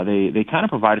 they kind of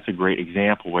provide us a great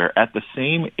example where at the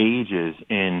same ages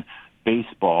in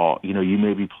baseball, you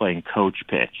may be playing coach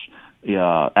pitch.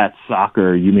 At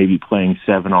soccer, you may be playing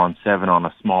 7-on-7 on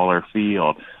a smaller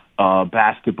field.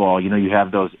 Basketball, you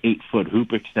have those 8-foot hoop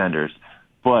extenders.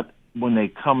 But when they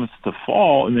comes to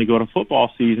fall and they go to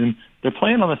football season, they're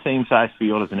playing on the same size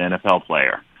field as an NFL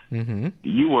player. Mm-hmm.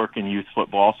 You work in youth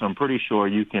football, so I'm pretty sure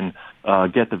you can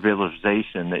get the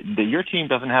visualization that your team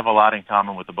doesn't have a lot in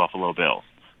common with the Buffalo Bills.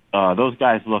 Those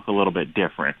guys look a little bit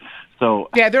different. So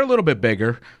yeah, they're a little bit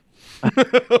bigger.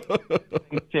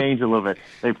 Change a little bit.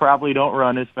 They probably don't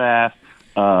run as fast.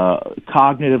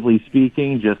 Cognitively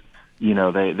speaking, just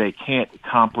they can't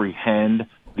comprehend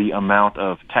the amount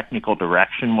of technical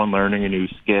direction when learning a new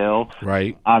skill.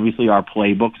 Right. Obviously, our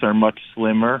playbooks are much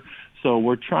slimmer. So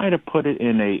we're trying to put it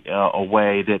in a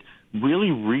way that really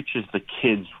reaches the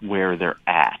kids where they're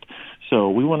at.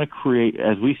 So we want to create,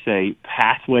 as we say,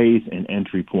 pathways and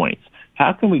entry points.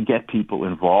 How can we get people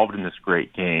involved in this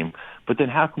great game, but then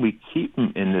how can we keep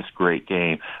them in this great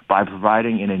game by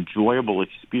providing an enjoyable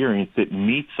experience that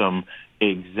meets them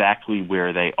exactly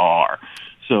where they are?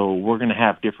 So we're going to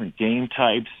have different game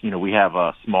types. We have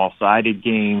small-sided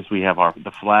games. We have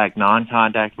the flag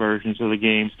non-contact versions of the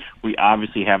games. We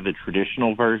obviously have the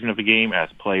traditional version of the game as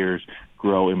players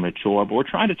grow and mature. But we're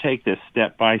trying to take this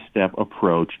step-by-step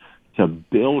approach to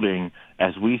building,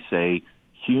 as we say,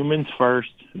 humans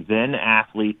first, then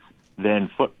athletes, then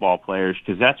football players,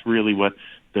 because that's really what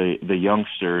the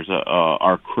youngsters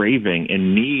are craving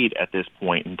and need at this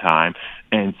point in time.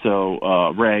 And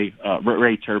so Ray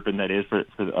Turpin, that is,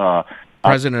 for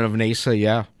president of NASA,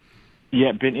 yeah.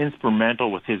 Yeah, been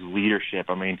instrumental with his leadership.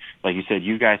 I mean, like you said,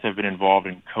 you guys have been involved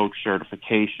in coach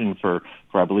certification for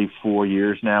I believe 4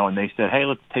 years now, and they said, hey,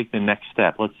 let's take the next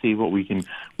step. Let's see what we can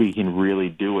really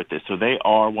do with this. So they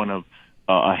are one of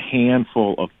a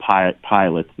handful of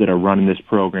pilots that are running this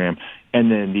program.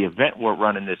 And then the event we're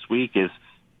running this week is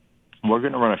we're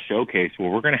going to run a showcase where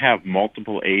we're going to have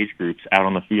multiple age groups out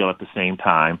on the field at the same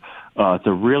time. It's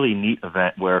a really neat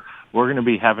event where we're going to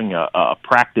be having a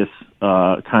practice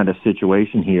kind of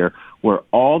situation here where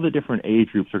all the different age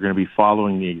groups are going to be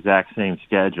following the exact same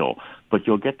schedule. But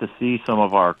you'll get to see some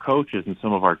of our coaches and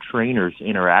some of our trainers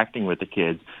interacting with the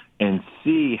kids and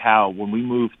see how when we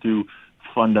move through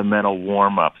fundamental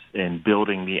warm-ups and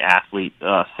building the athlete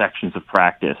sections of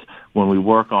practice, when we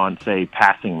work on, say,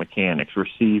 passing mechanics,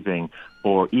 receiving,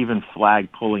 or even flag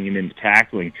pulling and into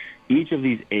tackling, each of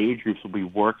these age groups will be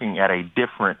working at a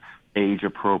different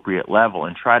age-appropriate level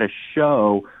and try to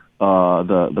show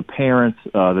the parents,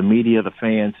 the media, the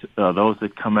fans, those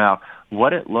that come out,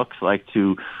 what it looks like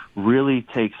to really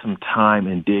take some time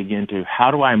and dig into how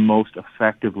do I most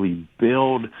effectively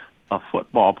build a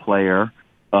football player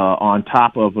on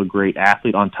top of a great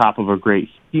athlete, on top of a great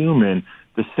human,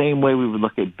 the same way we would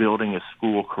look at building a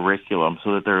school curriculum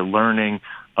so that they're learning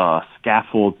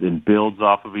scaffolds and builds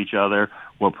off of each other.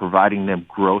 We're providing them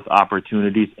growth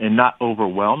opportunities and not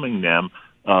overwhelming them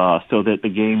so that the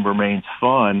game remains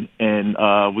fun and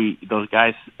those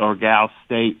guys or gals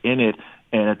stay in it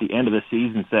and at the end of the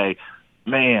season say,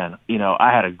 man,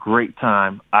 I had a great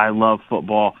time. I love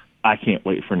football. I can't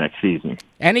wait for next season.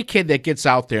 Any kid that gets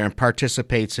out there and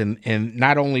participates in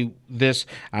not only this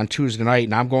on Tuesday night,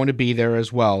 and I'm going to be there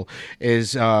as well,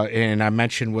 is and I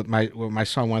mentioned what my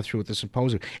son went through with the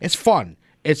symposium. It's fun.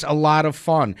 It's a lot of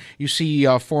fun. You see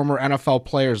former NFL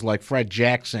players like Fred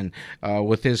Jackson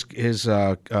with his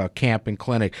camp and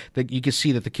clinic. That you can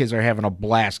see that the kids are having a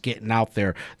blast getting out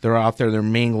there. They're out there. They're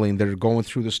mingling. They're going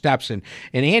through the steps. And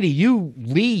Andy, you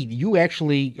lead. You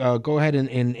actually go ahead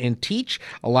and teach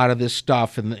a lot of this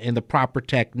stuff and the proper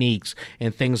techniques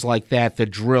and things like that, the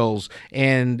drills,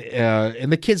 and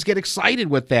the kids get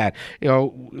excited with that.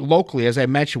 Locally, as I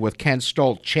mentioned, with Ken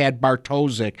Stolt, Chad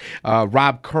Bartosik,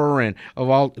 Rob Curran,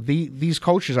 these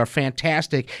coaches are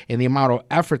fantastic in the amount of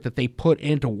effort that they put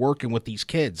into working with these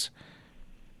kids.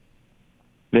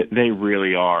 They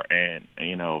really are. And,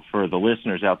 for the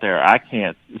listeners out there, I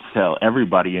can't tell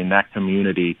everybody in that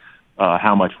community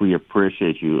how much we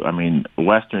appreciate you. I mean,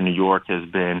 Western New York has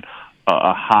been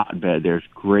a hotbed. There's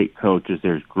great coaches.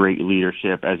 There's great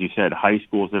leadership. As you said, high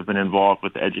schools have been involved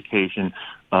with education,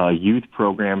 youth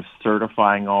programs,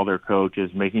 certifying all their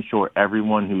coaches, making sure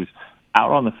everyone who's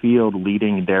out on the field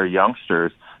leading their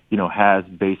youngsters, has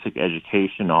basic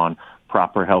education on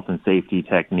proper health and safety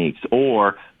techniques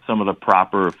or some of the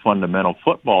proper fundamental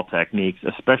football techniques,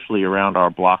 especially around our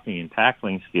blocking and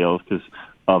tackling skills because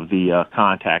of the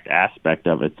contact aspect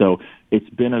of it. So it's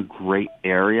been a great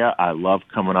area. I love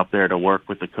coming up there to work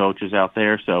with the coaches out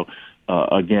there. So,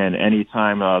 again,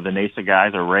 anytime the NASA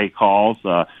guys or Ray calls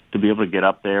to be able to get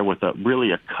up there with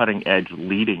really a cutting-edge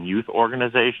leading youth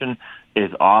organization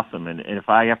is awesome. And if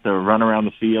I have to run around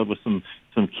the field with some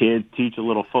kids, teach a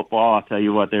little football, I'll tell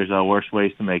you what, there's worse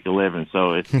ways to make a living.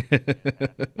 So it's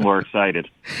we're excited.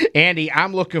 Andy,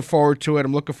 I'm looking forward to it.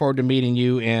 I'm looking forward to meeting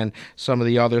you and some of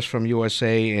the others from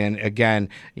USA. And again,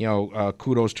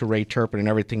 kudos to Ray Turpin and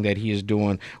everything that he is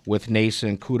doing with NASA,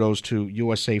 and kudos to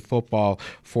USA Football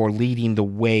for leading the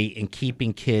way in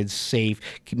keeping kids safe,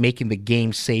 making the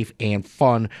game safe and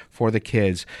fun for the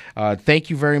kids. Thank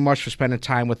you very much for spending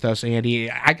time with us, Andy.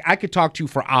 I could talk to you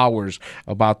for hours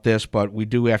about this, but we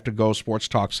do have to go. Sports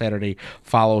Talk Saturday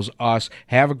follows us.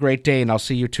 Have a great day, and I'll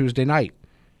see you Tuesday night.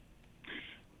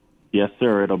 Yes,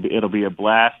 sir. It'll be a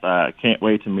blast. Can't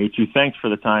wait to meet you. Thanks for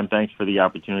the time. Thanks for the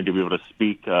opportunity to be able to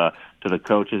speak to the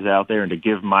coaches out there and to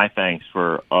give my thanks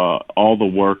for all the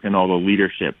work and all the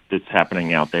leadership that's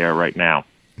happening out there right now.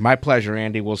 My pleasure,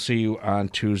 Andy. We'll see you on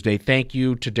Tuesday. Thank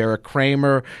you to Derek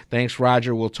Kramer. Thanks,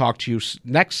 Roger. We'll talk to you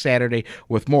next Saturday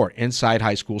with more Inside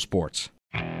High School Sports.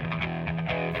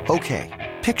 Okay,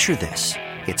 picture this.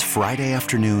 It's Friday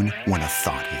afternoon when a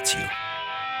thought hits you.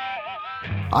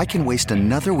 I can waste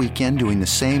another weekend doing the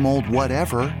same old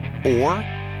whatever, or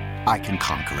I can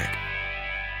conquer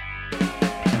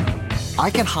it. I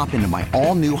can hop into my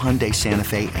all-new Hyundai Santa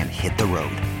Fe and hit the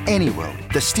road. Any road.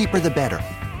 The steeper, the better.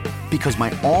 Because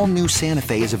my all-new Santa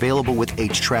Fe is available with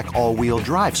H-Track all-wheel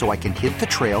drive, so I can hit the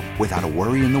trail without a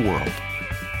worry in the world.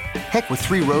 Heck, with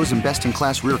 3 rows and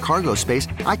best-in-class rear cargo space,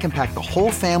 I can pack the whole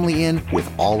family in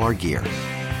with all our gear.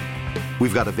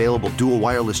 We've got available dual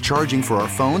wireless charging for our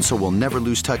phones, so we'll never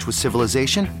lose touch with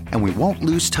civilization, and we won't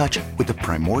lose touch with the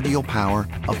primordial power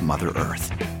of Mother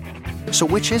Earth. So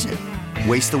which is it?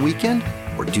 Waste the weekend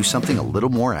or do something a little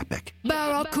more epic?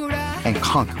 And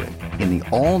conquer it in the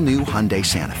all-new Hyundai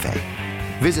Santa Fe.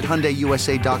 Visit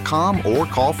HyundaiUSA.com or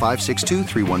call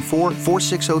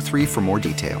 562-314-4603 for more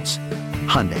details.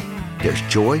 Hyundai, there's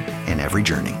joy in every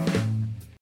journey.